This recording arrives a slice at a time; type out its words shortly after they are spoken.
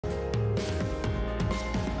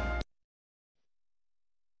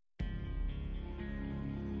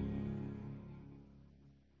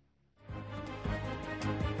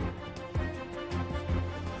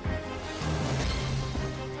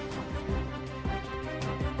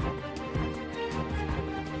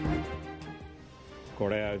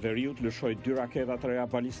Korea e Veriut lëshoi 2 raketa të reja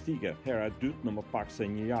balistike, hera e dytë në më pak se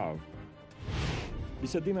një javë.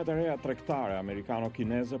 Bisedimet e reja tregtare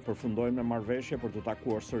amerikano-kineze përfundojnë me marrëveshje për të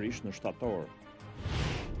takuar sërish në shtator.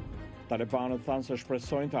 Talibanët thanë se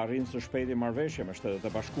shpresojnë të arrijnë së shpejti marrëveshje me Shtetet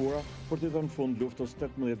e Bashkuara për t'i dhënë fund luftës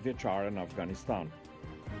 18 vjeçare në Afganistan.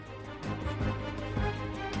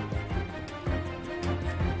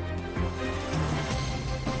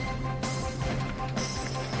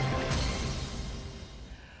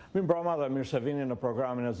 Mirëmbrëma dhe mirë se vini në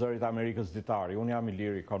programin e Zërit Amerikës Ditari. Unë jam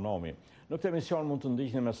Ilir Ekonomi. Në këtë emision mund të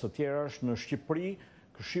ndiqni me së tjerash në Shqipëri,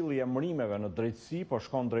 Këshilli i Emërimeve në drejtësi po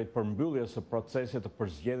shkon drejt përmbylljes së procesit të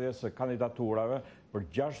përzgjedhjes së kandidaturave për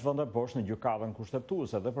 6 vende poshtë në gjykatën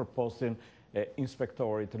kushtetuese dhe për postin e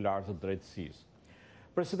inspektorit të lartë të drejtësisë.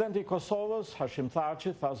 Presidenti i Kosovës, Hashim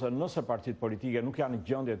Thaçi, tha se nëse partitë politike nuk janë në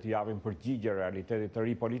gjendje të japin përgjigje realitetit të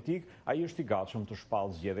ri politik, ai është i gatshëm të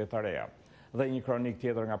shpallë zgjedhje të reja. Dhe një kronik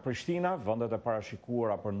tjetër nga Prishtina, vendet e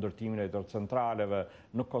parashikuara për ndërtimin e hidrocentraleve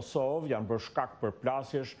në Kosovë janë bërë shkak për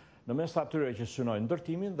plasjesh në mes atyre që synojnë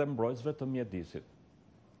ndërtimin dhe mbrojtësve të mjedisit.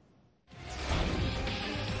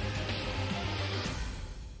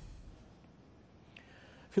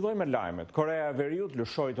 Filloj me lajmet. Korea e Veriut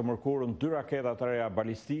lëshoi të mërkurën 2 raketa të reja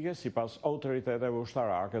balistike sipas autoriteteve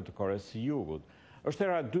ushtarake të Koresë së Jugut. Është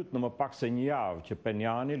hera e dytë në më pak se një javë që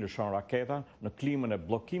Penjani lëshon raketa në klimën e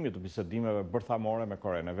bllokimit të bisedimeve bërthamore me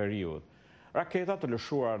Korenë e Veriut. Raketat të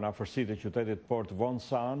lëshuara në afërsitë e qytetit Port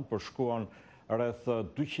Wonsan përshkuan rreth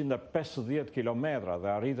 250 kilometra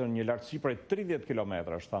dhe arritën një lartësi prej 30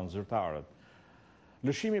 kilometrash, thanë zyrtarët.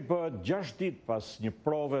 Lëshimi bëhet 6 ditë pas një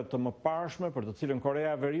prove të mëparshme për të cilën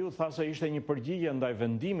Korea e Veriut tha se ishte një përgjigje ndaj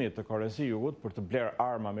vendimit të Koresë së Jugut për të blerë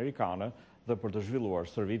armë amerikane dhe për të zhvilluar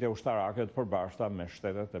stërvitje ushtarake të përbashkëta me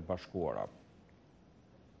Shtetet e Bashkuara.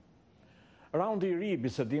 Raundi i ri i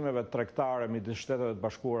bisedimeve tregtare midis Shteteve të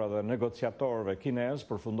Bashkuara dhe negociatorëve kinez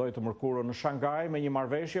përfundoi të mërkurën në Shangaj me një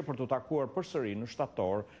marrëveshje për të takuar përsëri në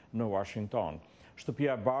shtator në Washington.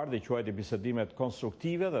 Shtëpia e Bardhë i quajti bisedimet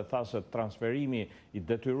konstruktive dhe tha se transferimi i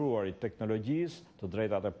detyruar i teknologjisë, të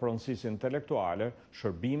drejtat e pronësisë intelektuale,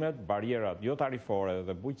 shërbimet, barierat jo tarifore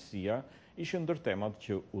dhe bujqësia ishin ndër temat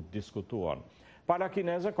që u diskutuan. Pala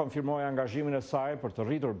kineze konfirmoi angazhimin e saj për të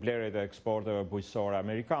rritur blerjet e eksporteve bujqësore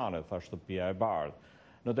amerikane, tha Shtëpia e Bardhë.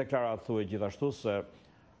 Në deklaratë thuhet gjithashtu se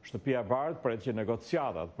Shtëpia e Bardhë pret që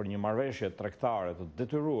negociatat për një marrëveshje tregtare të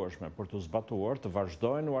detyrueshme për të zbatuar të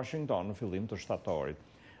vazhdojnë në Washington në fillim të shtatorit.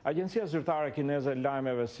 Agjencia zyrtare kineze e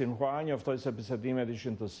lajmeve Xinhua njoftoi se bisedimet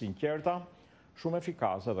ishin të sinqerta, shumë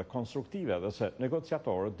efikase dhe konstruktive dhe se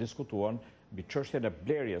negociatorët diskutuan mbi çështjen e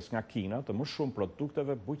blerjes nga Kina të më shumë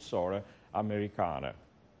produkteve bujqësore amerikane.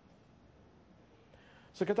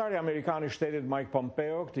 Sekretari Amerikan i Shtetit Mike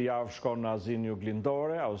Pompeo këtë javë shkon në Azinë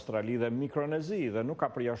Juglindore, Australi dhe Mikronezi dhe nuk ka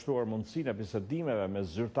përjashtuar mundësinë e bisedimeve me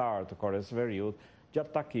zyrtarë të Koresë së Veriut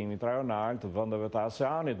gjatë takimit rajonal të vendeve të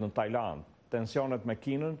ASEANit në Tajland. Tensionet me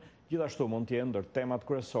Kinën gjithashtu mund të jenë ndër temat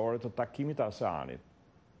kryesore të takimit të ASEANit.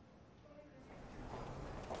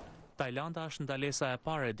 Tajlanda është ndalesa e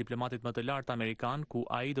parë e diplomatit më të lartë amerikan ku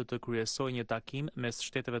ai do të kryesojë një takim mes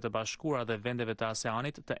Shteteve të Bashkuara dhe vendeve të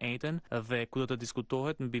ASEANit të njëjtën dhe ku do të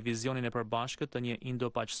diskutohet mbi vizionin e përbashkët të një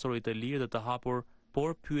Indo-paqësori të lirë dhe të hapur,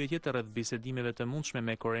 por pyetjet rreth bisedimeve të mundshme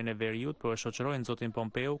me Korenë e Veriut po e shoqërojnë zotin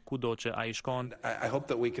Pompeo kudo që ai shkon.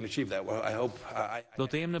 Do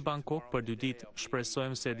të jem në Bangkok për 2 ditë.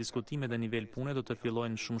 Shpresojmë se diskutimet në nivel pune do të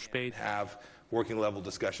fillojnë shumë shpejt. Duke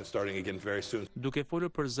folur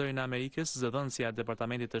për Zërin e Amerikës, zëdhënësja e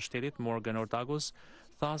Departamentit të Shtetit Morgan Ortagus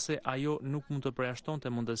tha se ajo nuk mund të përjashtonte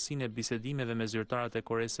mundësinë e bisedimeve me zyrtarët e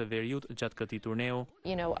Koresë së Veriut gjatë këtij turneu.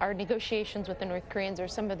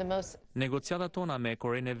 Negociatat tona me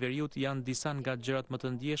Korenë e Veriut janë disa nga gjërat më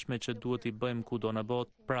të ndjeshme që duhet i bëjmë kudo në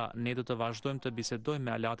botë. Pra, ne do të vazhdojmë të bisedojmë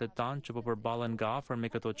me aleatet tanë që po përballen nga afër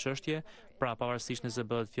me këto çështje, pra pavarësisht nëse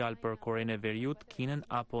bëhet fjalë për Korenë e Veriut, Kinën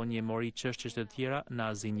apo një mori çështjesh të tjera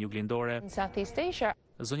në Azinë Juglindore.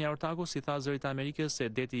 Zonja Ortagus i tha Zërit Amerikës se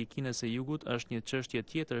deti i Kinës së Jugut është një çështje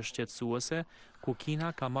tjetër shqetësuese, ku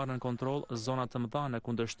Kina ka marrë në kontroll zona të mëdha në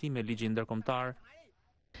kundërshtim me ligjin ndërkombëtar.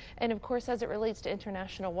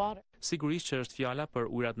 Sigurisht që është fjala për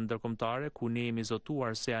ujërat ndërkombëtare ku ne jemi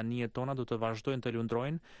zotuar se anijet tona do të vazhdojnë të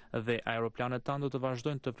lundrojnë dhe aeroplanet tanë do të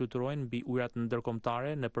vazhdojnë të fluturojnë mbi ujërat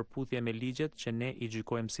ndërkombëtare në përputhje me ligjet që ne i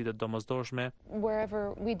gjykojmë si të domosdoshme.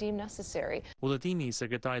 Udhëtimi i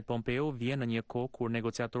sekretarit Pompeo vjen në një kohë kur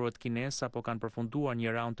negociatorët kinesë sapo kanë përfunduar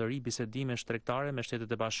një raund të ri bisedimesh tregtare me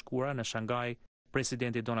Shtetet e Bashkuara në Shangaj.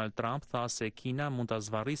 Presidenti Donald Trump tha se Kina mund ta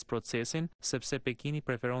zvarrisë procesin sepse Pekini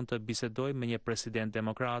preferon të bisedojë me një president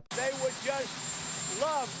demokrat.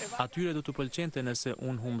 Atyre do të pëlqente nëse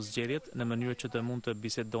unë humb zgjedhjet në mënyrë që të mund të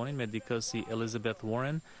bisedonin me dikë si Elizabeth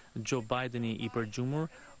Warren, Joe Bideni i përgjumur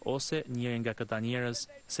ose njëri nga këta njerëz,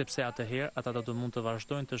 sepse atëherë ata do të mund të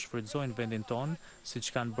vazhdojnë të shfrytëzojnë vendin tonë,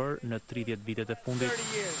 siç kanë bërë në 30 vitet e fundit.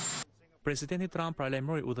 Presidenti Trump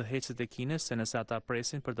paralajmëroi udhëheqësit e Kinës se nëse ata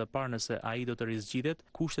presin për të parë nëse ai do të rizgjidhet,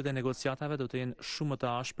 kushtet e negociatave do të jenë shumë më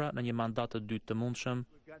të ashpra në një mandat të dytë të mundshëm.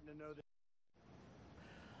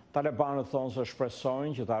 Talibanët thonë se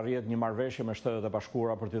shpresojnë që të arrihet një marrëveshje me Shtetet e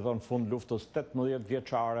Bashkuara për t'i dhënë fund luftës 18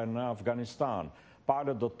 vjeçare në Afganistan.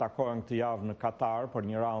 Palët do të takohen këtë javë në Katar për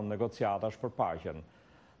një raund negociatash për paqen.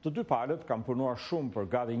 Të dy palët kanë punuar shumë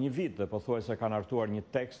për gati një vit dhe pothuajse kanë hartuar një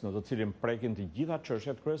tekst në të cilin prekin të gjitha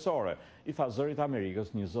çështjet kryesore, i tha Zërit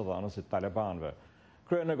Amerikës, një zëdhënës i talibanëve.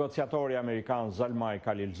 Krye negociatori amerikan Zalmay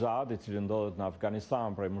Khalilzad, i cili ndodhet në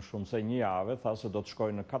Afganistan prej më shumë se një javë, tha se do të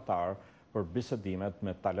shkojë në Katar për bisedimet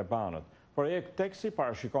me talibanët. Projekt teksti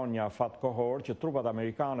parashikon një afat kohor që trupat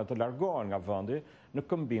amerikane të largohen nga vendi në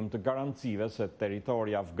këmbim të garancive se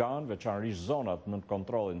territori afgan, veçanërisht zonat në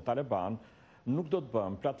kontrollin taliban, nuk do të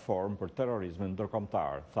bëhen platformë për terrorizmin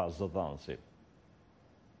ndërkombëtar, tha zëdhënësi.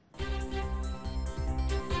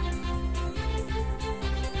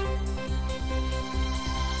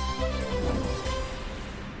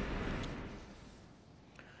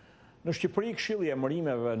 Në Shqipëri, Këshilli i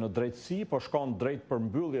Emërimeve në Drejtësi po shkon drejt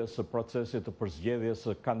përmbylljes së procesit të përzgjedhjes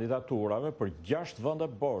së kandidaturave për 6 vende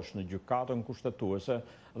bosh në gjykatën kushtetuese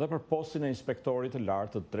dhe për postin e inspektorit të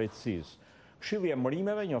lartë të drejtësisë. Këshilli i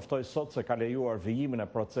Emërimeve njoftoi sot se ka lejuar vijimin e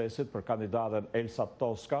procesit për kandidaten Elsa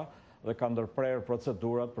Toska dhe ka ndërprerë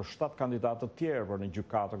procedurat për 7 kandidatë të tjerë për në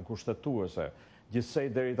gjykatën kushtetuese. Gjithsej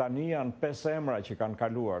deri tani janë 5 emra që kanë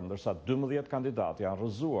kaluar, ndërsa 12 kandidatë janë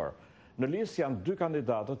rrëzuar. Në listë janë 2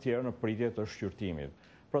 kandidatë të tjerë në pritje të shqyrtimit.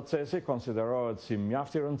 Procesi konsiderohet si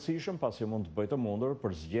mjaft i rëndësishëm pasi mund të bëjë të mundur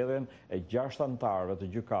për zgjedhjen e 6 anëtarëve të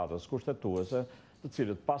gjykatës kushtetuese, të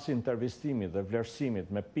cilët pas intervistimit dhe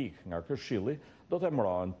vlerësimit me pikë nga Këshilli do të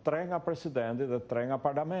emërohen 3 nga presidenti dhe 3 nga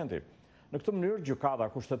parlamenti. Në këtë mënyrë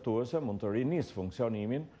gjykata kushtetuese mund të rinisë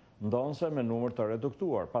funksionimin, ndonse me numër të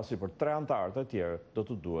reduktuar, pasi për 3 anëtarët e tjerë do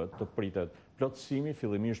të duhet të pritet plotësimi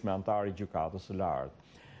fillimisht me anëtar i gjykatës së lartë.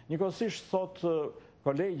 Njëkohësisht, thot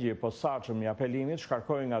kolegji i posaçëm i apelimit,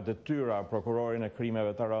 shkarkoi nga detyra prokurorin e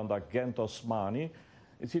krimeve të rënda Gent Osmani,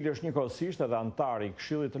 i cili është njëkohësisht edhe anëtar i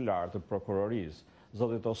Këshillit të lartë të prokurorisë.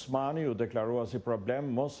 Zotit Osmani u deklarua si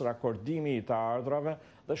problem mos rakordimi i të ardhrave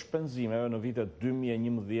dhe shpenzimeve në vitet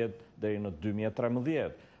 2011 deri në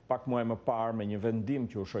 2013. Pak muaj më parë, me një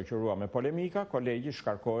vendim që u shoqërua me polemika, kolegji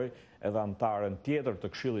shkarkoi edhe anëtaren tjetër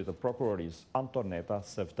të Këshillit të prokurorisë, Antoneta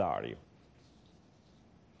Sevdari.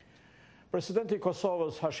 Presidenti i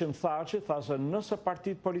Kosovës Hashim Thaçi tha se nëse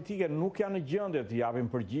partitë politike nuk janë në gjendje të japin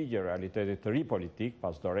përgjigje realitetit të ri politik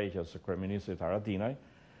pas dorëheqjes së kryeministrit Haradinaj,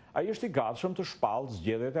 ai është i gatshëm të shpallë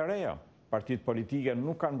zgjedhjet e reja. Partitë politike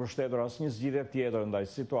nuk kanë mbështetur asnjë zgjidhje tjetër ndaj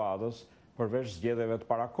situatës përveç zgjedhjeve të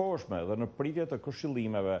parakohshme dhe në pritje të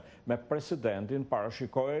këshillimeve me presidentin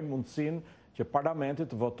parashikojnë mundësinë që parlamenti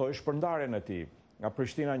të votojë shpërndarjen e tij. Nga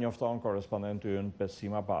Prishtina njofton korrespondenti ynë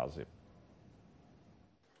Besima Bazi.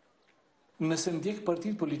 Nëse ndjek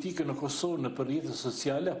partitë politike në Kosovë në rrjetet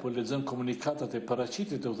sociale apo lexon komunikatat e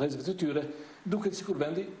paraqitjeve të udhëheqësve të tyre, duket sikur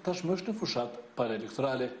vendi tashmë është në fushat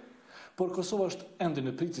paraelektorale. Por Kosova është ende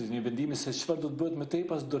në pritje të një vendimi se çfarë do të bëhet më tej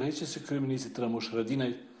pas dorëheqjes së kryeministit Ramush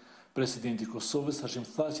Haradinaj. Presidenti i Kosovës Hashim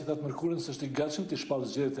Thaçi thatë mërkurën se është i gatshëm të shpallë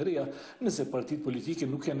zgjedhjet e reja nëse partitë politike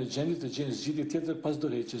nuk janë në gjendje të gjejnë zgjidhje tjetër pas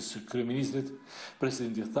dorëheqjes së kryeministrit.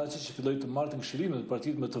 Presidenti Thaçi, që filloi të marrë këshillime me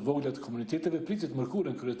partitë më të vogla të komuniteteve, pritet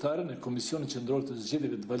mërkurën kryetaren e Komisionit Qendror të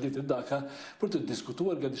Zgjedhjeve të Validit të Daka për të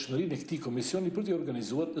diskutuar gatishmërinë e këtij komisioni për të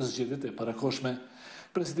organizuar zgjedhjet e parakohshme.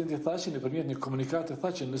 Presidenti Thaçi nëpërmjet një komunikati tha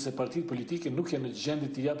që nëse partitë politike nuk janë në gjendje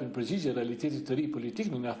të japin përgjigje realitetit të ri politik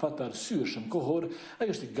në një afat të arsyeshëm kohor, ai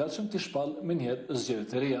është i gatshëm të shpallë menjëherë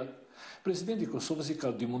zgjedhjet e reja. Presidenti i Kosovës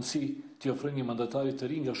ka 2 mundësi: të ofrojë një mandatari të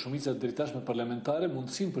ri nga shumica e drejtashme parlamentare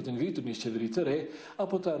mundësinë për të ngritur një qeveri të re,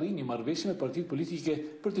 apo të arrijë një marrëveshje me partitë politike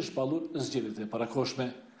për të shpallur zgjedhjet e parakohshme.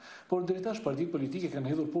 Por drejtash partitë politike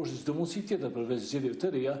kanë hedhur poshtë çdo mundësi tjetër përveç zgjedhjeve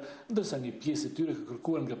të reja, ndërsa një pjesë e tyre ka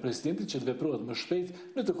kërkuar nga presidenti që të veprohet më shpejt,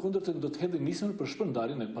 në të kundërtën do të hedhë nismën për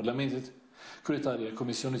shpërndarjen e parlamentit. Kryetaria e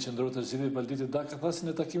Komisionit Qendror të Zgjedhjeve të Validit të Daka tha se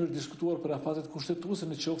në takim është diskutuar për afatet kushtetuese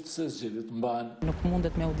në qoftë se zgjedhjet mbahen. Nuk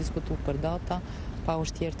mundet me u diskutu për data pa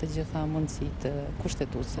ushtjerë të gjitha mundësitë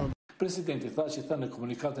kushtetuese. Presidenti Thaçi tha në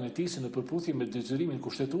komunikatën e tij se në përputhje me detyrimin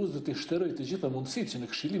kushtetues do të shterojë të gjitha mundësitë që në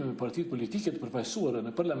këshillime me partitë politike të përfaqësuara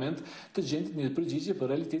në parlament të gjendit një përgjigje për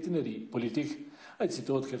realitetin e ri politik. Ai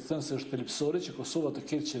citohet këtë thënë se është thelbësore që Kosova të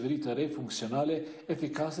ketë qeveri të re funksionale,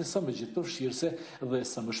 efikase, sa më gjithë përfshirëse dhe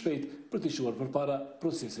sa më shpejt për të quar përpara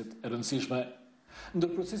proceset e rëndësishme.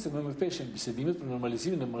 Ndër proceset më mëpeshjen bisedimet për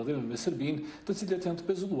normalizimin e marrëdhënieve me Serbinë, të cilat janë të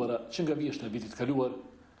pezulluara që nga vjeshta e vitit kaluar.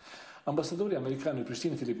 Ambasadori amerikan në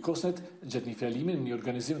Prishtinë Filip Kosnet, gjatë një fjalimi në një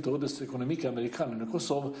organizim të odës ekonomike amerikane në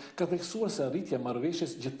Kosovë, ka theksuar se arritja e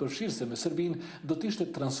marrëveshjes gjithëpërfshirëse me Serbinë do të ishte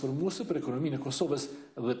transformuese për ekonominë e Kosovës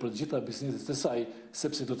dhe për të gjitha bizneset e saj,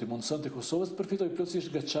 sepse do t'i mundësonte Kosovës të përfitojë plotësisht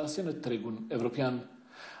nga qasja në tregun evropian.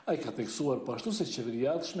 Ai ka theksuar po ashtu se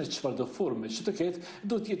qeveria ardhshme, çfarëdo forme që të ketë,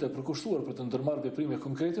 do të jetë e përkushtuar për të ndërmarrë veprime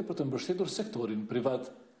konkrete për të mbështetur sektorin privat.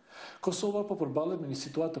 Kosova po përballet me një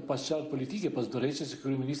situatë të paqartë politike pas dorëheqjes së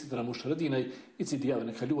kryeministrit Ramush Haradinaj, i cili javën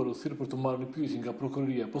e kaluar u thyrë për të marrë në pyetje nga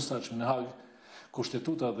prokuroria e posaçme në Hag.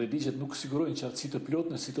 Kushtetuta dhe ligjet nuk sigurojnë qartësi të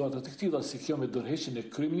plotë në situata të tilla si kjo me dorëheqjen e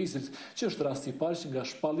kryeministrit, që është rasti i parë që nga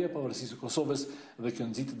shpallja e pavarësisë së Kosovës dhe kjo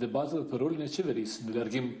nxit debatet për rolin e qeverisë në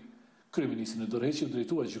largim. Kryeministri në dorëheqje u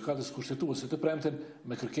drejtua gjykatës kushtetuese të premten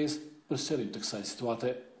me kërkesë për sqarim të kësaj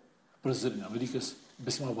situate. Për Zërin e Amerikës,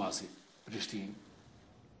 Besim Abazi, Prishtinë.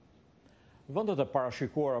 Vendet e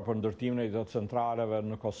parashikuara për ndërtimin e hidrocentraleve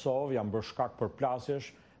në Kosovë janë bërë shkak përplasjesh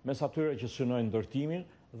mes atyre që synojnë ndërtimin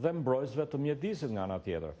dhe mbrojtësve të mjedisit nga ana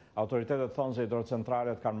tjetër. Autoritetet thonë se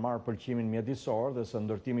hidrocentralet kanë marrë pëlqimin mjedisor dhe se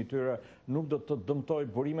ndërtimi i tyre nuk do të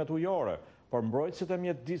dëmtojë burimet ujore, por mbrojtësit e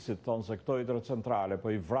mjedisit thonë se këto hidrocentrale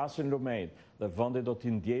po i vrasin lumejt dhe vendi do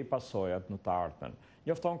t'i ndjejë pasojat në të ardhmen.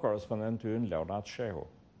 Njofton korrespondenti ynë Leonard Shehu.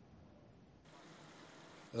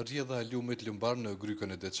 Rrjedha e lumit lumbar në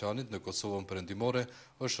grykën e Deçanit në Kosovën perëndimore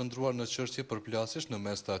është shndruar në çështje përplasjesh në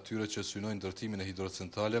mes të atyre që synojnë ndërtimin e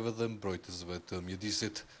hidrocentraleve dhe mbrojtësve të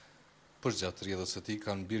mjedisit. Përgjatë rrjedhës së tij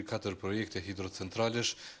kanë mbirë 4 projekte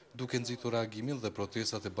hidrocentralesh, duke nxitur reagimin dhe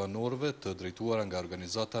protestat e banorëve të drejtuara nga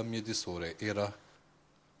organizata mjedisore ERA.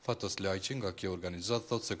 Fatos Lajçi nga kjo organizatë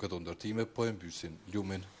thotë se këto ndërtime po e mbysin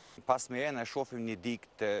lumin. Pas me ne shohim një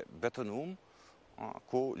digë të betonuar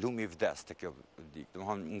ku lumi vdes të kjo digë.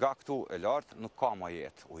 Domethënë nga këtu e lartë nuk ka më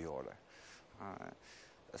jetë ujore.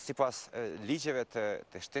 Sipas ligjeve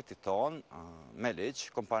të shtetit tonë, me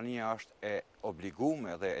ligj, kompania është e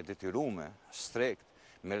obliguar dhe e detyruar strekt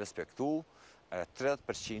me respektu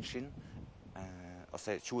 30%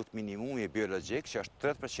 ose quhet minimumi biologjik, që është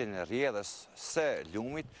 30% e rrjedhës së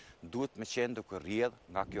lumit duhet me qenë duke rrjedh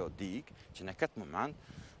nga kjo digë, që në këtë moment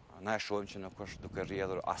na e shohim që nuk është duke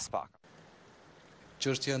rrjedhur as pak.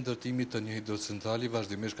 Çështja e ndërtimit të një hidrocentrali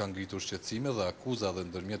vazhdimisht ka ngritur shqetësime dhe akuza dhe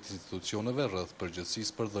ndërmjet institucioneve rreth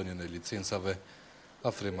përgjegjësisë për dhënien e licencave.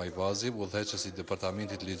 Afrem Ajvazi, udhëheqës i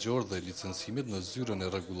Departamentit Ligjor dhe Licencimit në zyrën e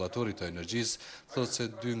rregullatorit të energjisë, thotë se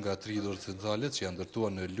 2 nga 3 hidrocentralet që janë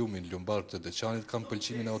ndërtuar në lumin lumbar të Deçanit kanë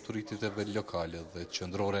pëlqimin e autoriteteve lokale dhe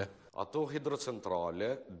qendrore. Ato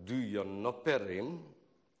hidrocentrale 2 janë në perim,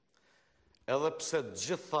 edhe pse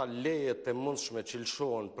gjitha lejet e mundshme që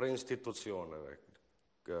lëshohen për institucioneve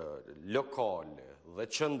lokale dhe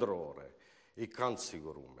qendrore i kanë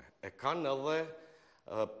siguruar. E kanë edhe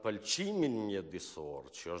pëlqimin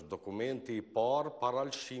mjedisor, që është dokumenti i parë para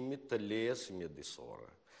lëshimit të lejes mjedisore.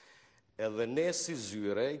 Edhe ne si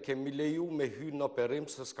zyre kemi leju me hyrë në operim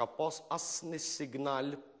se s'ka pas asnjë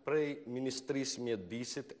signal prej Ministrisë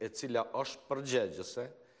Mjedisit e cila është përgjegjëse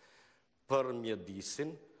për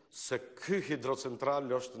mjedisin se ky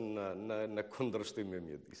hidrocentral është në kundërshtim me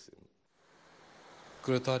mjedisin.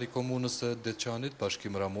 Kryetari komunës së Deçanit,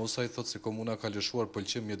 Bashkim Ramosaj, thotë se komuna ka lëshuar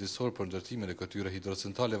pëlqim mjedisor për ndërtimin e këtyre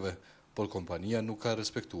hidrocentraleve, por kompania nuk ka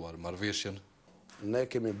respektuar marrëveshjen. Ne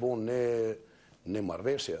kemi bën një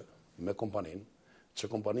marrëveshje me kompaninë, që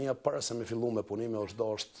kompania para se me fillu me punime është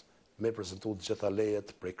dashur me prezantu të gjitha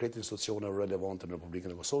lejet prej krejt institucioneve relevante në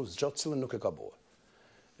Republikën e Kosovës, gjatë cilën nuk e ka bërë.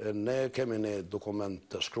 Ne kemi një dokument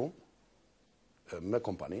të shkruar me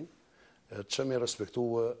kompaninë, që me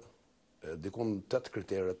respektuar dikun 8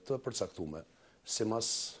 kriteret të përcaktume si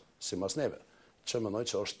mas neve, që mendoj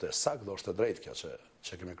që është saktë dhe është drejt kjo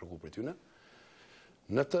që kemi kërkuar për tyne.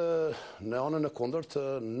 Në anën e kundërt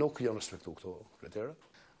nuk janë respektuar këto kritere.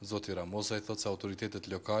 Zoti Ramosaj thotë se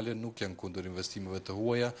autoritetet lokale nuk janë kundër investimeve të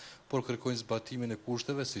huaja, por kërkojnë zbatimin e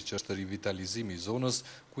kushteve siç është rivitalizimi i zonës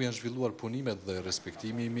ku janë zhvilluar punimet dhe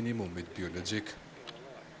respektimi i minimumit biologjik.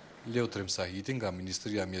 Leo Tremsahiti nga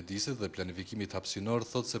Ministria e Mjedisit dhe Planifikimit Hapësinor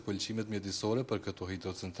thotë se pëlqimet mjedisore për këto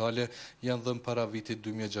hidrocentrale janë dhënë para vitit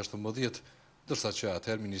 2016, ndërsa që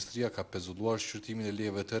atëherë Ministria ka pezulluar shqyrtimin e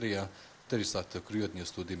lejeve të reja, derisa të kryhet një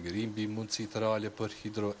studim i ri mbi mundësitë reale për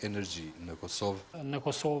hidroenergji në Kosovë. Në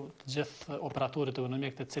Kosovë, të gjithë operatorët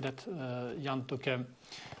ekonomikë të cilët janë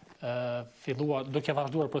duke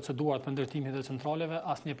vazhduar procedurat për ndërtimin e hidrocentraleve,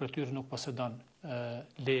 asnjë prej tyre nuk posedon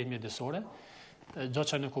leje mjedisore, gjë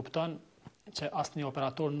që në kupton që asnjë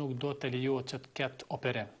operator nuk do të lejohet që të ketë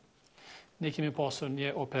operim. Ne kemi pasur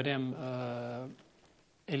një operim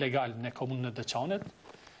ilegal në komunën e Dëçanit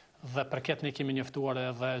dhe për këtë ne kemi njoftuar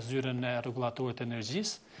edhe zyrën e rregullatorit të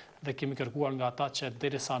energjisë dhe kemi kërkuar nga ata që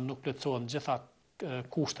derisa nuk plotësohen gjitha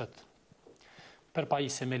kushtet për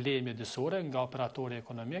pajisje me leje mjedisore nga operatori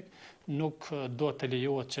ekonomik, nuk do të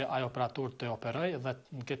lejohet që ai operator të operojë dhe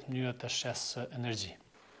në këtë mënyrë të shes energji.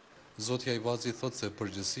 Zoti Ajvazi thot se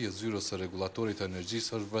përgjegjësia e zyrës së rregullatorit të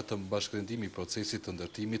energjisë është vetëm bashkëndimi i procesit të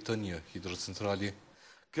ndërtimit të një hidrocentrali.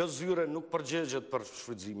 Kjo zyre nuk përgjegjet për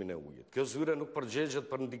shfrytëzimin e ujit, kjo zyre nuk përgjegjet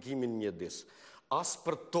për ndikimin mjedis, as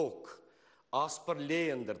për tokë, as për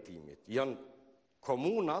leje ndërtimit. Janë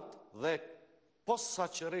komunat dhe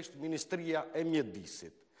posaçërisht Ministria e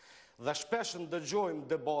Mjedisit. Dhe shpesh ndëgjojmë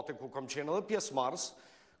debate ku kam qenë edhe pjesëmarrës,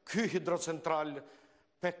 ky hidrocentral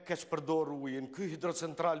keq përdor ujin, ky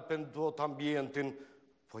hidrocentral pendot ambientin,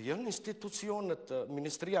 po janë institucionet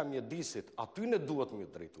Ministria e Mjedisit, aty ne duhet me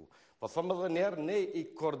drejtu. Po them edhe njerë, ne i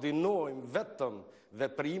koordinojmë vetëm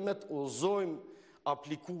veprimet, udhëzojmë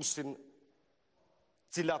aplikuesin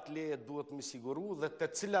cilat leje duhet me siguru dhe te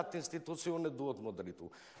cilat institucione duhet me drejtu.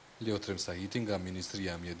 Leo Tremsahiti nga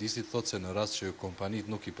Ministria e Mjedisit thot se në rast që kompanit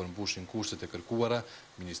nuk i përmbushin kushtet e kërkuara,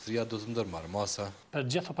 Ministria do të ndërmarrë masa. Për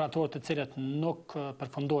gjithë operatorët të cilët nuk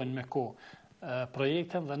përfundojnë me kohë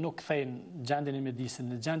projekten dhe nuk kthejnë gjendjen e Mjedisit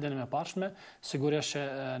në gjendjen e mëparshme, sigurisht që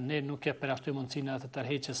ne nuk e përjashtojmë mundësinë të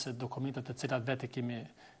tërheqjes së dokumentet të cilat vetë kemi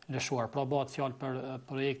lëshuar. Pra bëhet fjalë për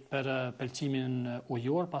projekt për pëlqimin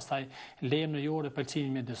ujor, pastaj lejen ujore,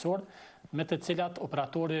 pëlqimin mjedisor, me të cilat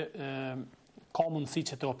operatori ka mundësi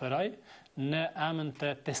që të operoj në emën të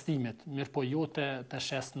testimit, mirë po jo të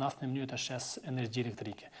shes në asnjë mënyrë të shes energji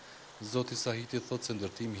elektrike. Zoti Sahiti thot se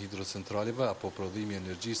ndërtimi i hidrocentraleve apo prodhimi i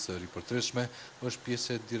energjisë ripërtëreshme është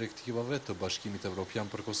pjesë e direktivave të Bashkimit Evropian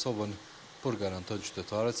për Kosovën, por garanton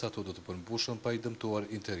qytetarët se ato do të përmbushen pa i dëmtuar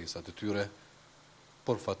interesat e tyre.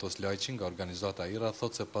 Por Fatos Lajçi nga organizata IRA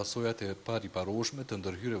thot se pasojat e pariparueshme të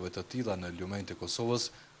ndërhyrjeve të tilla në lumenjtë e Kosovës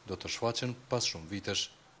do të shfaqen pas shumë vitesh.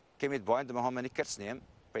 Kemi të bëjmë me një kërcënim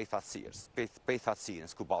prej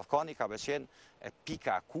thatësirës, ku Ballkani ka qenë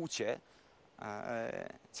pika kuqe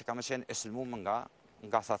që ka qenë e sulmuar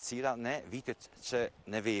nga thatësira në vitet që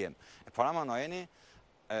ne vijëm. E para më nojeni,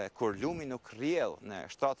 kur lumi nuk rrjedh në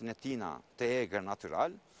shtatin e tina të egër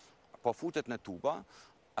natyral, po futet në tuba,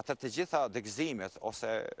 atë të gjitha degëzimet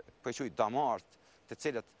ose po e quaj damart të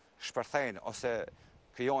cilët shpërthejnë ose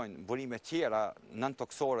krijojnë burime tjera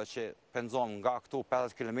nën-toksore që penzon nga këtu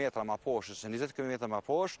 50 km ma poshtë, 20 km ma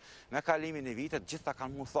poshtë, me kalimin e vitet gjitha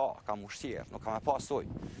kanë mutha, kanë mushtjerë, nuk kanë pas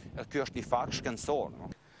ujë. Ky është një fakt shkencor.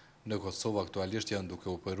 Në Kosovë aktualisht janë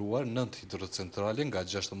duke operuar 9 hidrocentrale nga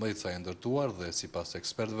 16 sa janë ndërtuar dhe sipas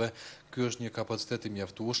ekspertëve, ky është një kapacitet i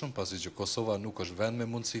mjaftueshëm pasi që Kosova nuk është vend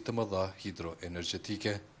me mundësi të mëdha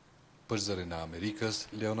hidroenergjetike. Për zërin e Amerikës,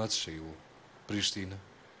 Leonard Shiu,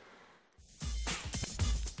 Prishtinë.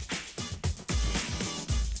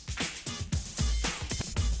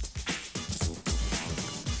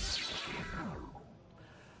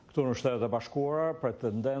 Këtu në Shtetet e Bashkuara,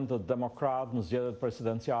 pretendentët demokrat në zgjedhjet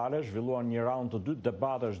presidenciale zhvilluan një raund të dytë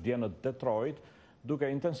debatesh dje në Detroit, duke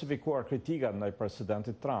intensifikuar kritikat ndaj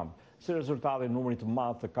presidentit Trump. Si rezultati i numrit të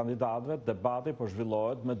madh të kandidatëve, debati po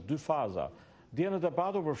zhvillohet me 2 faza. Dje në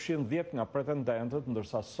debat u përfshin 10 nga pretendentët,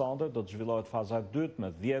 ndërsa sonte do të zhvillohet faza e dytë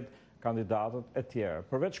me 10 kandidatët e tjerë.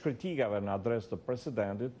 Përveç kritikave në adresë të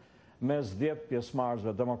presidentit, mes 10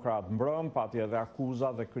 pjesëmarrësve demokrat mbrëm pati edhe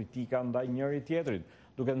akuza dhe kritika ndaj njëri tjetrit,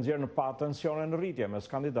 duke nxjerrë në pa tensione në rritje mes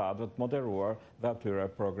kandidatëve të moderuar dhe atyre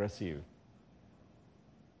progresiv.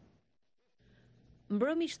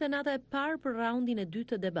 Mbrëmi ishte nata e parë për raundin e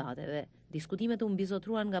dytë të debateve. Diskutimet u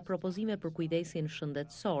mbizotruan nga propozime për kujdesin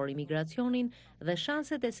shëndetësor, imigracionin dhe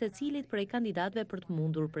shanset e secilit prej kandidatëve për të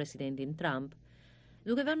mundur presidentin Trump.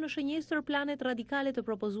 Duke vënë në shënjestër planet radikale të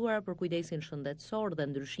propozuara për kujdesin shëndetësor dhe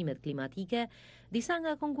ndryshimet klimatike, disa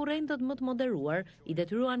nga konkurrentët më të moderuar i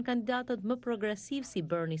detyruan kandidatët më progresiv si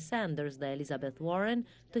Bernie Sanders dhe Elizabeth Warren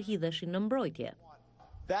të hidheshin në mbrojtje.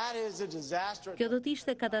 Kjo do të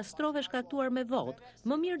ishte katastrofë shkaktuar me votë,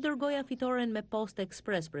 më mirë dërgoja fitoren me post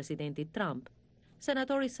ekspres presidentit Trump.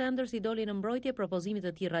 Senatori Sanders i doli në mbrojtje propozimit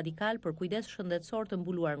të tij radikal për kujdes shëndetësor të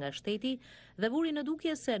mbuluar nga shteti dhe vuri në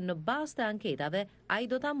dukje se në bazë të anketave ai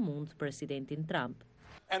do ta mund presidentin Trump.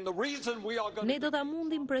 Ne do ta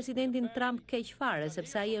mundim presidentin Trump keq fare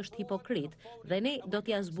sepse ai është hipokrit dhe ne do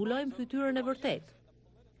t'ia zbulojmë fytyrën e vërtetë.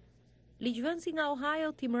 Ligjvënësi nga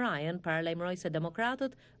Ohio, Tim Ryan, paralajmëroi se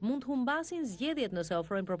demokratët mund humbasin zgjedhjet nëse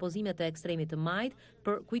ofrojnë propozime të ekstremit të majt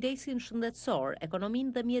për kujdesin shëndetësor,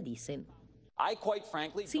 ekonominë dhe mjedisin.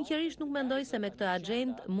 Sinqerisht nuk mendoj se me këtë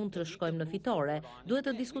agjendë mund të shkojmë në fitore. Duhet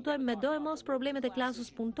të diskutojmë me do e mos problemet e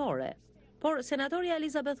klasës punëtore. Por senatorja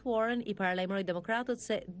Elizabeth Warren i paralajmëroi demokratët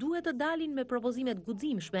se duhet të dalin me propozimet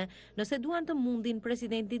guximshme nëse duan të mundin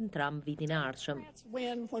presidentin Trump vitin e ardhshëm.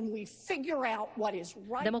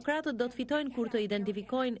 Demokratët do të fitojnë kur të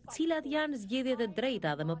identifikojnë cilat janë zgjedhjet e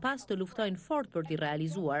drejta dhe më pas të luftojnë fort për t'i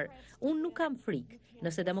realizuar. Unë nuk kam frikë.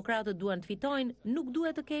 Nëse demokratët duan të fitojnë, nuk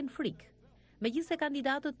duhet të kenë frikë. Megjithse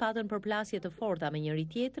kandidatët patën përplasje të forta me njëri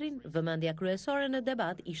tjetrin, vëmendja kryesore në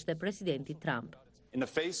debat ishte presidenti Trump.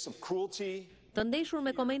 Të ndeshur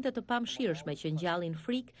me komente të pamshirshme që ngjallin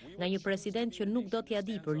frikë nga një president që nuk do t'ia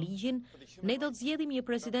di për ligjin, ne do të zgjedhim një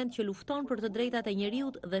president që lufton për të drejtat e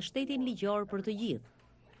njeriut dhe shtetin ligjor për të gjithë.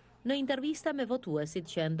 Në intervista me votuesit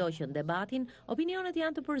që ndoqën debatin, opinionet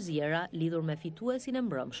janë të përziera lidhur me fituesin e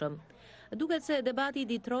mbrëmshëm. Duket se debati i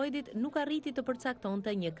Detroitit nuk arriti të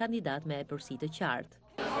përcaktonte një kandidat me epërsi të qartë.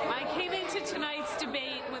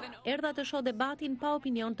 Erdha të shoh debatin pa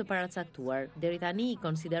opinion të paracaktuar. Deri tani i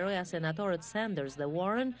konsideroja senatorët Sanders dhe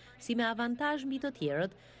Warren si me avantazh mbi të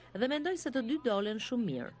tjerët dhe mendoj se të dy dolen shumë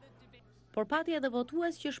mirë. Por pati edhe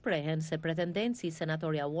votues që shprehen se pretendent si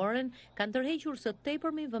senatorja Warren kanë tërhequr së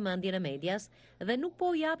tepërmi vëmendjen e medias dhe nuk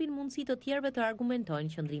po japin mundësi të tjerëve të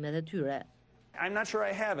argumentojnë qëndrimet e tyre.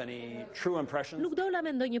 Nuk dola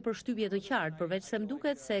me ndonjë përshtypje të qartë, përveç se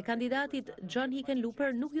m'duket se kandidatit John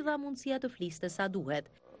Hickenlooper nuk ju dha mundësia të fliste sa duhet.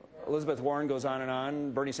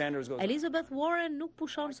 Elizabeth Warren nuk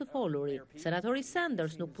pushon së foluri, senatori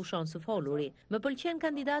Sanders nuk pushon së foluri. Më pëlqen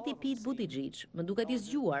kandidati Pete Buttigieg, më duket i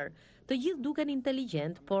zgjuar. Të gjithë duken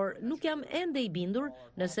inteligjent, por nuk jam ende i bindur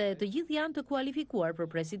nëse të gjithë janë të kualifikuar për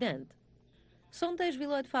president. Sonte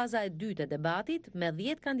zhvillohet faza e dytë e debatit me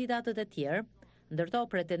 10 kandidatët e tjerë, ndërto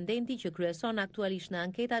pretendenti që kryeson aktualisht në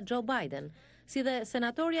anketa Joe Biden, si dhe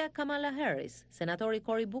senatorja Kamala Harris, senatori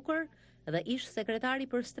Cory Booker dhe ish sekretari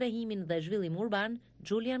për strehimin dhe zhvillim urban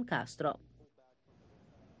Julian Castro.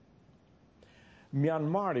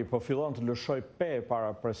 Myanmari po fillon të lëshoj pe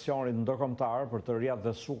para presionit ndërkombëtar për të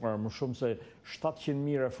riadesuar më shumë se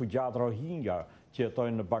 700.000 refugjat Rohingya që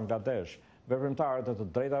jetojnë në Bangladesh. Veprimtarët e të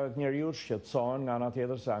drejtave të njeriut shqetësohen nga ana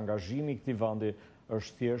tjetër se angazhimi i këtij vendi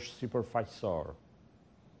është thjesht sipërfaqësor.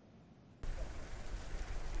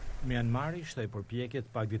 Myanmari shtoi përpjekjet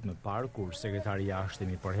pak ditë më parë kur sekretari i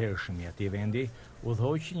jashtëm i përhershëm i atij vendi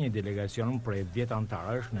udhëhoqi një delegacion prej 10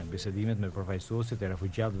 anëtarësh në bisedimet me përfaqësuesit e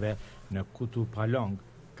refugjatëve në Kutu Palong,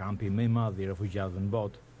 kampi më i madh i refugjatëve në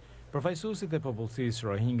botë. Përfaqësuesit e popullsisë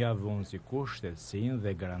Rohingya vonë si kusht shtetësinë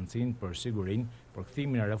dhe garancinë për sigurinë për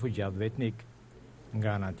kthimin e refugjatëve etnik.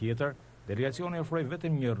 Nga ana tjetër, delegacioni ofroi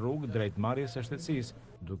vetëm një rrugë drejt marrjes së shtetësisë,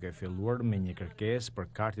 duke filluar me një kërkesë për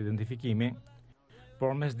kartë identifikimi.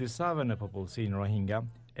 Por mes disave në popullsinë Rohingya,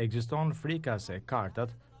 ekziston frika se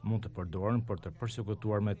kartat mund të përdoren për të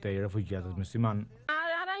përsekutuar me tej refugjatët musliman.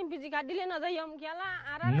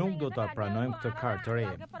 Nuk do ta pranojmë këtë kartë të re,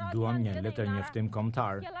 duam një letër njoftim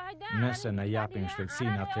kombëtar. Nëse na japin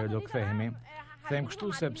shtetësinë, atëherë do kthehemi. Them kështu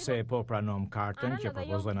sepse po pranom kartën që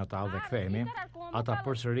propozojnë ata dhe kthehemi, ata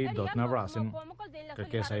përsëri do të na vrasin.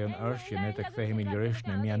 Kërkesa jonë është që ne të kthehemi lirisht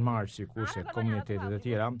në Myanmar, sikurse komunitetet e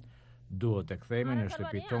tjera. Duhet të kthehemi në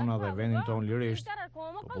shtëpitë tona dhe vendin tonë lirisht.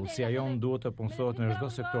 Popullsia jonë duhet të punësohet në çdo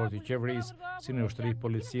sektor të qeverisë, si në ushtri,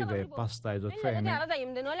 polici dhe pastaj do të kthehemi.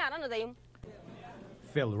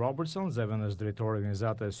 Phil Robertson, zëvendës drejtori i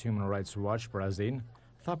organizatës Human Rights Watch për Azinë,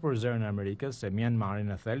 tha për Zërin e Amerikës se Myanmari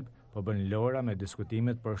në thelb po bën lojra me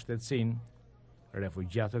diskutimet për shtetësinë.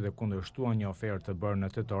 Refugjatët e kundërshtuan një ofertë të bërë në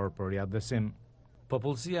tetor për riadesim.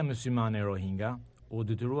 Popullsia muslimane e Rohingya u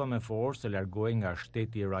detyrua me forcë të largohej nga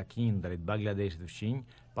shteti irakian drejt Bangladeshit fqinj,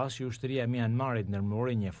 pasi ushtria e Myanmarit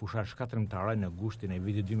ndërmori një fushatë shkatërrimtare në gushtin e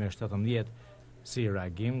vitit 2017 si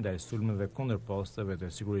reagim ndaj sulmeve kundër posteve të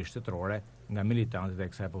sigurisë shtetërore nga militantët e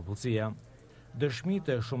kësaj popullsie.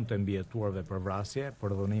 Dëshmitë e shumë të mbijetuarve për vrasje,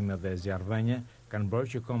 përdhunime dhe zjarrdhënie kanë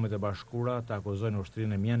bërë që Kombet e Bashkuara të akuzojnë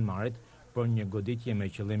ushtrinë e Myanmarit për një goditje me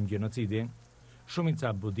qëllim gjenocidi.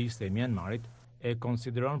 Shumica budiste e Myanmarit e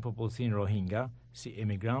konsideron popullsinë Rohingya si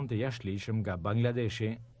emigrantë jashtëligjshëm nga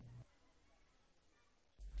Bangladeshi.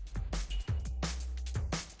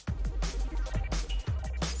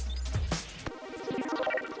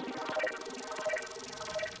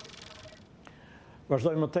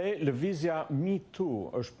 Vazhdojmë më tej, lëvizja Me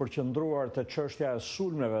Too është përqendruar te çështja e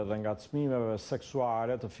sulmeve dhe ngacmimeve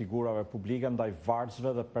seksuale të figurave publike ndaj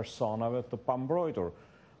vargësve dhe personave të pambrojtur.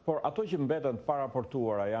 Por ato që mbeten të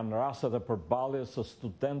paraportuara janë rastet e përballjes së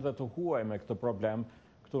studentëve të huaj me këtë problem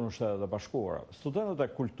këtu në Shtetet e Bashkuara. Studentët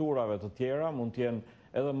e kulturave të tjera mund të jenë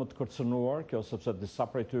edhe më të kërcënuar, kjo sepse disa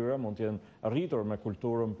prej tyre mund të jenë rritur me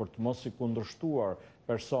kulturën për të mos i kundërshtuar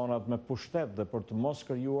personat me pushtet dhe për të mos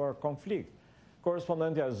krijuar konflikt.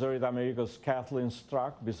 Korespondentja e Zërit Amerikës Kathleen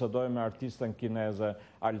Strack bisedoi me artisten kineze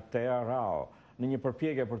Althea Rao. Në një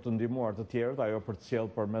përpjekje për të ndihmuar të tjerët, ajo përcjell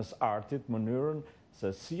përmes artit mënyrën se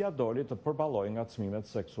si ja doli të përballojë ngacmimet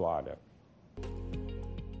seksuale.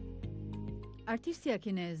 Artistja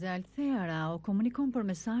kineze Althea Rao komunikon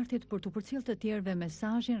përmes artit për të përcjellë të tjerëve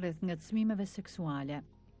mesazhin rreth ngacmimeve seksuale.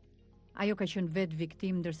 Ajo ka qenë vetë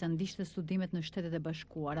viktimë ndërsa ndiqte studimet në Shtetet e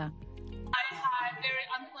Bashkuara.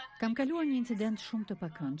 Kam kaluar një incident shumë të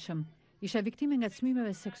pakëndshëm. Isha viktime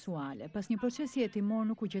ngacmimeve seksuale. Pas një procesi hetimor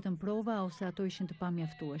nuk u gjetën prova ose ato ishin të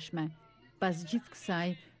pamjaftueshme. Pas gjithë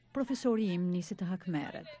kësaj, profesori im nisi të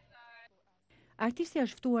hakmerret. Artistja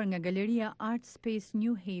është ftuar nga galeria Art Space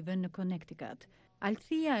New Haven në Connecticut.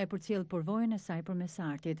 Althea e përcjell përvojën e saj përmes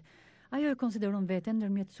artit. Ajo e konsideron veten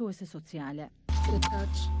ndërmjetësuese sociale.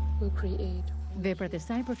 Veprat e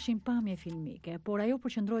saj përfshin pamje filmike, por ajo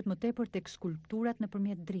përqendrohet më tepër tek skulpturat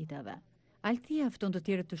nëpërmjet dritave. Althea fton të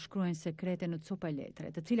tjerët të shkruajnë sekrete në copa letre,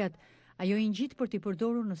 të cilat ajo i ngjit për t'i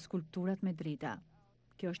përdorur në skulpturat me drita.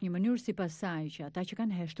 Kjo është një mënyrë sipas saj që ata që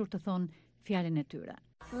kanë heshtur të thonë fjalën e tyre.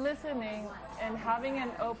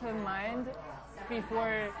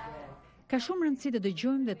 Ka shumë rëndësi të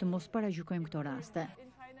dëgjojmë dhe të mos paragjykojmë këto raste.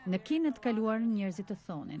 Në kinë të kaluar njerëzit të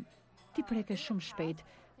thonin, ti preke shumë shpejt,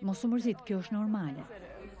 mos u mërzit, kjo është normale.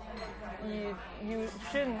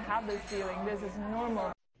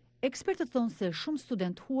 Ekspertët thonë se shumë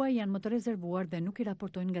student huaj janë më të rezervuar dhe nuk i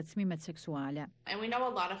raportojnë ngacmimet seksuale.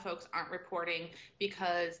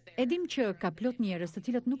 E dim që ka plot njerëz të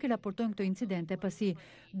cilët nuk i raportojnë këto incidente pasi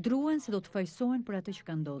druhen se do të fajsohen për atë që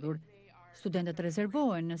ka ndodhur. Studentët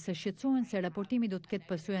rezervohen nëse shqetësohen se raportimi do të ketë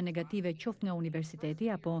pasoja negative qoftë nga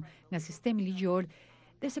universiteti apo nga sistemi ligjor,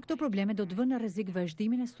 dhe se këto probleme do të vënë në rrezik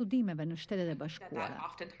vazhdimin e studimeve në Shtetet e Bashkuara.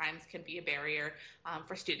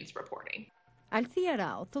 Althea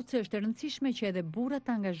Rao thotë se është e rëndësishme që edhe burrat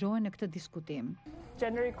të angazhohen në këtë diskutim.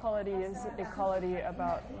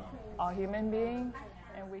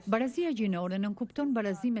 Barazia gjinore nënkupton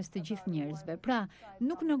barazi mes të gjithë njerëzve, pra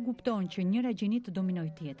nuk nënkupton që njëra gjini të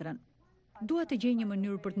dominojë tjetrën. Duhet të gjejë një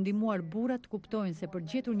mënyrë për të ndihmuar burrat të kuptojnë se për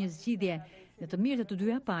gjetur një zgjidhje në të mirë të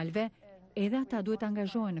dyja palëve, edhe ata duhet të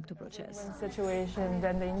angazhohen në këtë proces.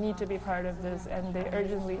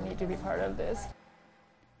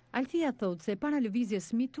 Althea thotë se para lëvizjes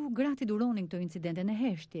Me Too, gratë duronin këto incidente në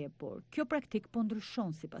heshtje, por kjo praktik po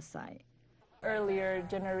ndryshon sipas saj.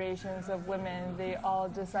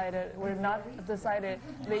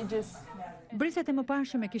 Brezat e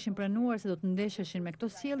mëparshme kishin pranuar se do të ndesheshin me këto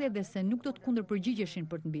sjellje dhe se nuk do të kundërpërgjigjeshin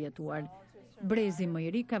për të mbijetuar. Brezi më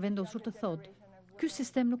i ri ka vendosur të thotë, ky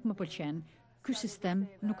sistem nuk më pëlqen, ky sistem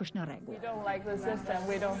nuk është në rregull.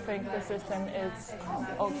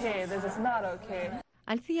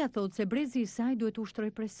 Althea thotë se brezi i saj duhet të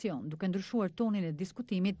ushtrojë presion, duke ndryshuar tonin e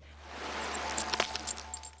diskutimit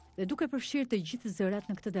dhe duke përfshirë të gjithë zërat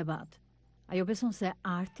në këtë debat. Ajo beson se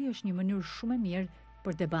arti është një mënyrë shumë e mirë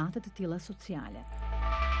për debate të tilla sociale.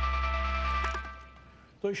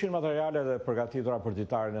 Këto ishin materialet e përgatitura për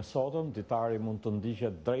ditarin e sotëm. Ditari mund të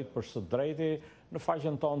ndiqet drejt për së drejti në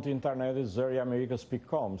faqen tonë të internetit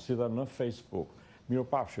zëriamerikës.com, si dhe në Facebook.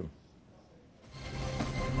 Mirupafshim.